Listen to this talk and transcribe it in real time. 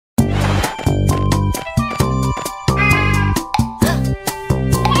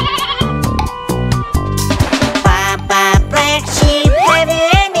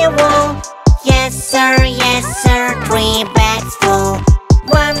3 bags full.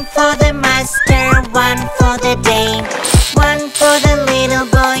 1 for the master, 1 for the dame, 1 for the little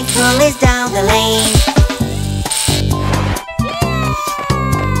boy who lives down the lane.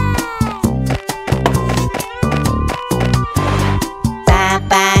 Baa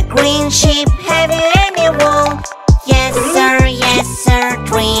Baa, green sheep, have you any wool? Yes sir,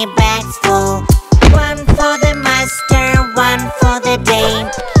 3 bags full. 1 for the master, 1 for the dame,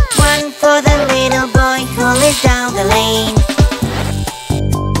 1 for the little boy who lives down the lane.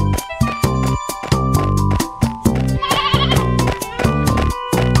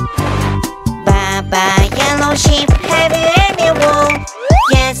 Baa Baa, yellow sheep, have you any wool?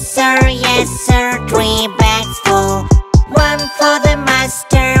 Yes sir, 3 bags full. 1 for the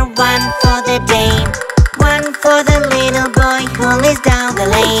master, 1 for the dame, 1 for the little boy who lives down the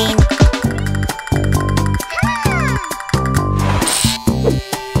lane.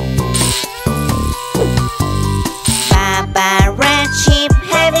 Baa Baa, red sheep,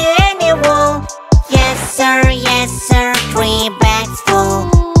 have you any wool? Yes sir, 3 bags full.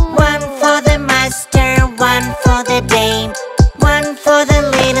 1 for the master, 1 for the dame, 1 for the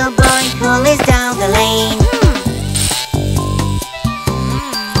little boy who lives down the lane.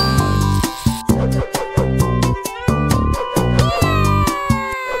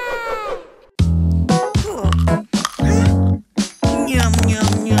 Yum,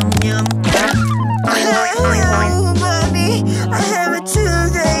 yum, yum, yum. Oh, Mommy, I have a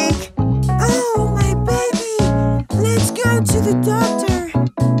toothache. Oh, my baby, let's go to the doctor.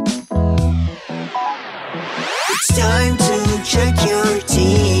 It's time to check your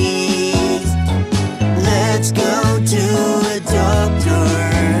teeth. Let's go to a doctor.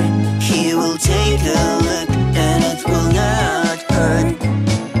 He will take a look and it will not hurt.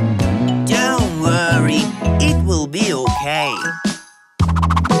 Don't worry, it will be okay.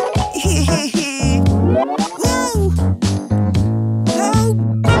 Whoa! Oh!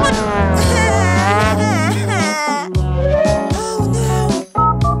 Oh no!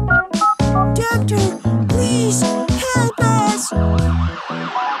 Doctor, please help us!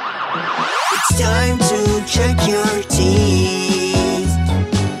 It's time to check your teeth.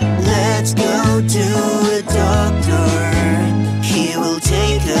 Let's go to a doctor. He will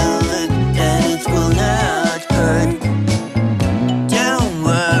take a look and it will not hurt. Don't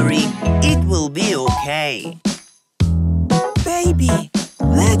worry, it will be okay. Baby,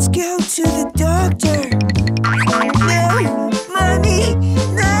 let's go to the doctor. No, Mommy,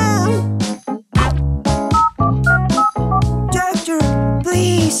 no! Doctor,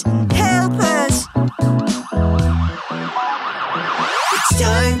 please help us. It's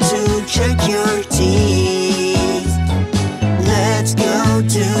time to check your teeth. Let's go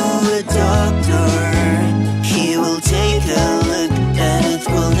to a doctor. He will take a look and it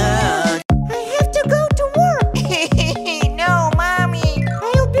will not. I have to go to work. No, Mommy.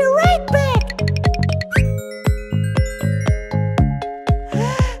 I'll be right back.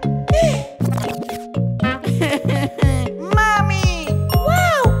 Mommy!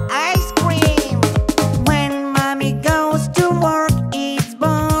 Wow! Ice cream! When Mommy goes to work, it's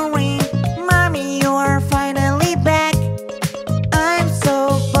boring. Mommy, you are finally back. I'm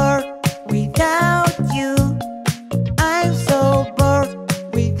so bored without you. I'm so bored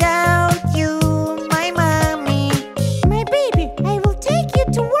without you, my mommy. My baby, I will take you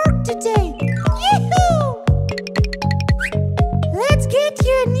to work today. Yoo-hoo! Let's get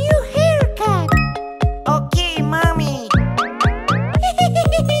you a new haircut. Okay, Mommy.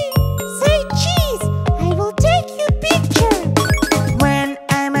 Say cheese. I will take you a picture. When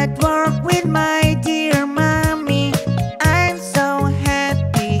I'm at work with my dear mommy, I'm so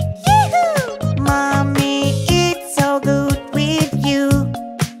happy. Yoo-hoo! Mommy, it's so good with you.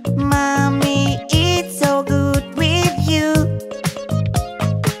 Mommy, it's so good with you.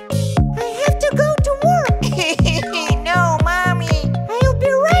 I have to go to work. No, Mommy. I'll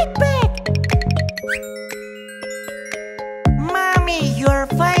be right back. Mommy, you're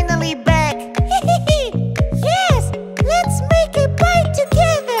finally back. Yes, let's make a bite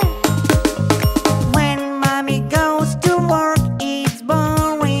together. When Mommy goes to work, it's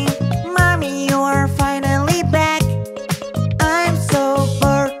boring. Mommy, you are finally back. I'm so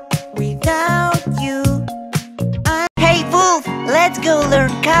bored without you. Hey, Wolf, let's go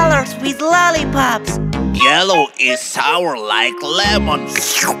learn colors with lollipops. Yellow is sour like lemon.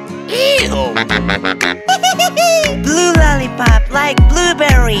 Ew. Blue lollipop like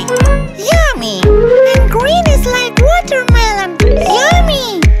blueberry. Yummy! And green is like watermelon.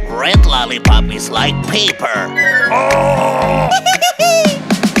 Yummy! Red lollipop is like paper. Oh!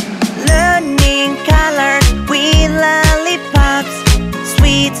 Learning colors with lollipops.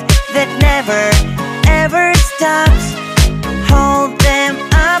 Sweets that never, ever stops.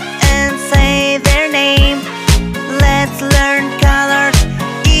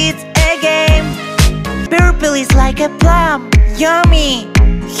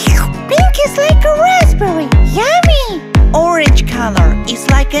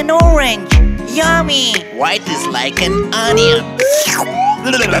 like an orange. Yummy. White is like an onion.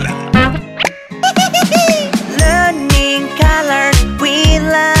 Learning colors with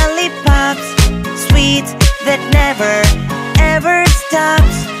lollipops. Sweets that never ever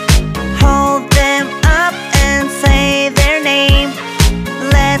stops. Hold them up and say their name.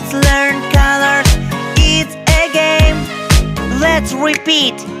 Let's learn colors, it's a game. Let's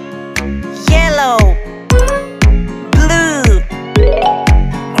repeat. Yellow, blue,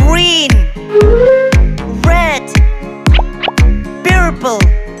 green, red, purple,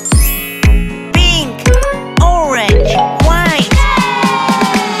 pink, orange, white.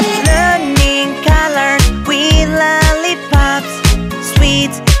 Learning colors with lollipops.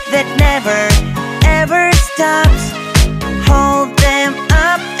 Sweets that never ever stops. Hold them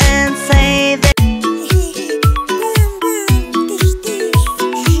up and say that.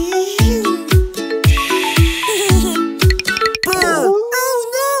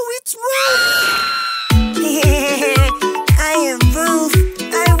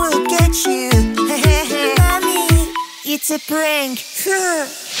 It's a prank.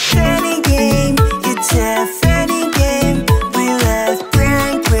 Funny game. It's a funny game. We love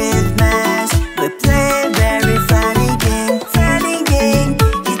prank with masks. We play a very funny game. Funny game.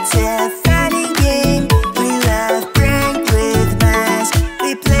 It's a funny game. We love prank with masks.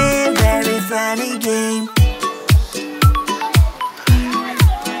 We play a very funny game.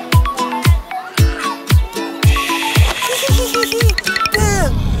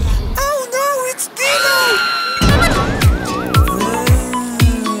 Oh no, it's Dino!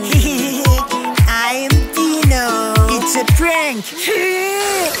 It's a prank.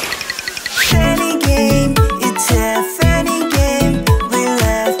 Funny game. It's a funny game. We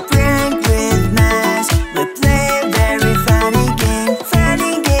love prank with masks. We play a very funny game.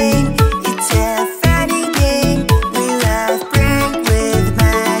 Funny game. It's a funny game. We love prank with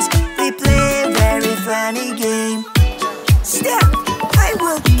masks. We play a very funny game. Stop! I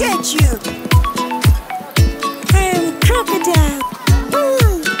will get you. I'm a crocodile.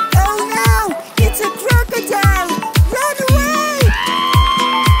 Oh no! It's a crocodile. Run away!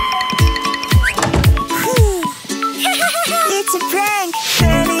 It's a prank!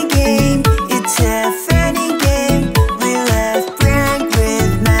 Funny game, it's a funny game. We love prank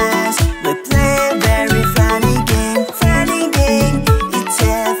with masks. We play a very funny game. Funny game, it's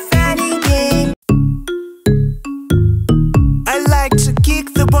a funny game. I like to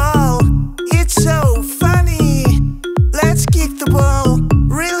kick the ball. It's so funny. Let's kick the ball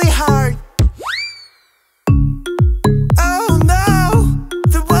really hard. Oh no!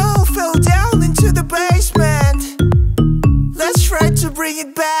 The ball fell down into the basement. Let's try to bring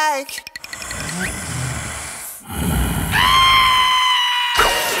it back.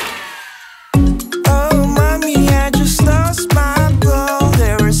 Oh mommy, I just lost my ball.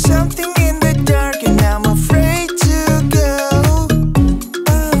 There was something in the dark and I'm afraid to go.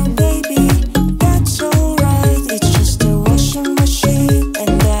 Oh baby, that's alright. It's just a washing machine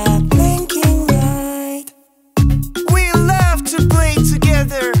and a blinking light. We love to play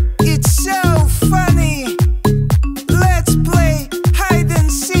together. It's so funny. Let's play hide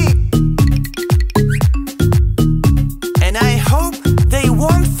and seek. And I hope they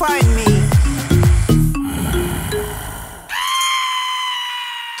won't find me.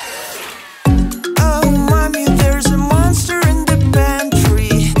 Oh mommy, there's a monster in the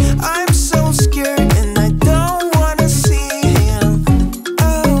pantry. I'm so scared and I don't wanna see him.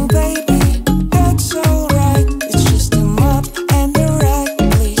 Oh baby, that's alright. It's just a mop and a rag.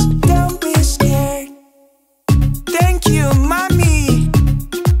 Please don't be scared. Thank you, mommy.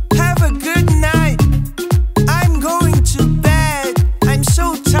 Have a good night. I'm going to bed. I'm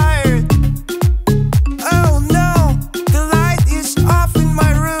so tired. Oh no, the light is off in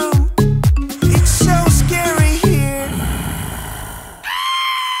my room. It's so scary here.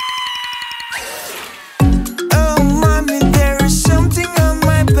 Oh mommy, there is something on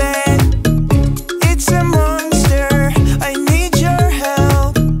my bed. It's a monster. I need your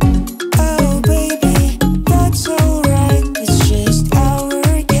help. Oh baby, that's alright. It's just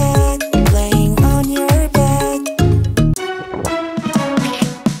our cat laying on your bed.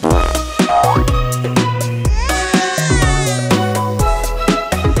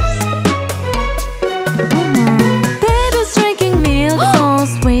 Baby's drinking milk so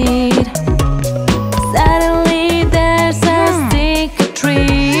sweet. Suddenly there's a stick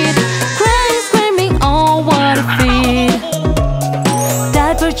treat. Crying, screaming, oh what a feed.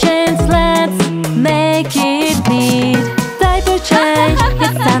 Diaper change, let's make it neat. Diaper change,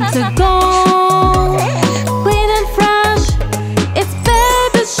 it's time to go. Clean and fresh, it's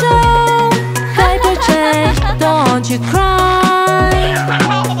baby's show. Diaper change, don't you cry.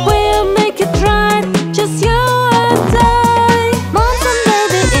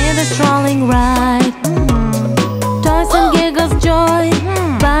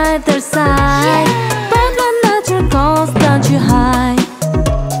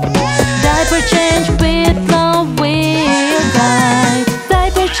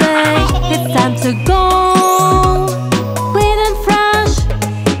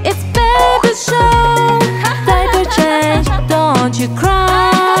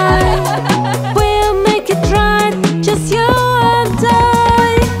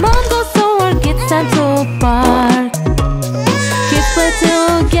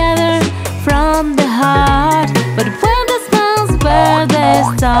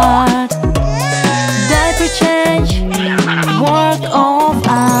 the start. Diaper change, work of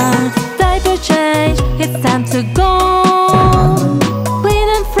art. Diaper change, it's time to go. Clean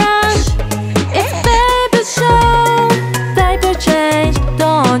and fresh, it's baby show. Diaper change,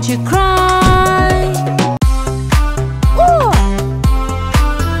 don't you cry.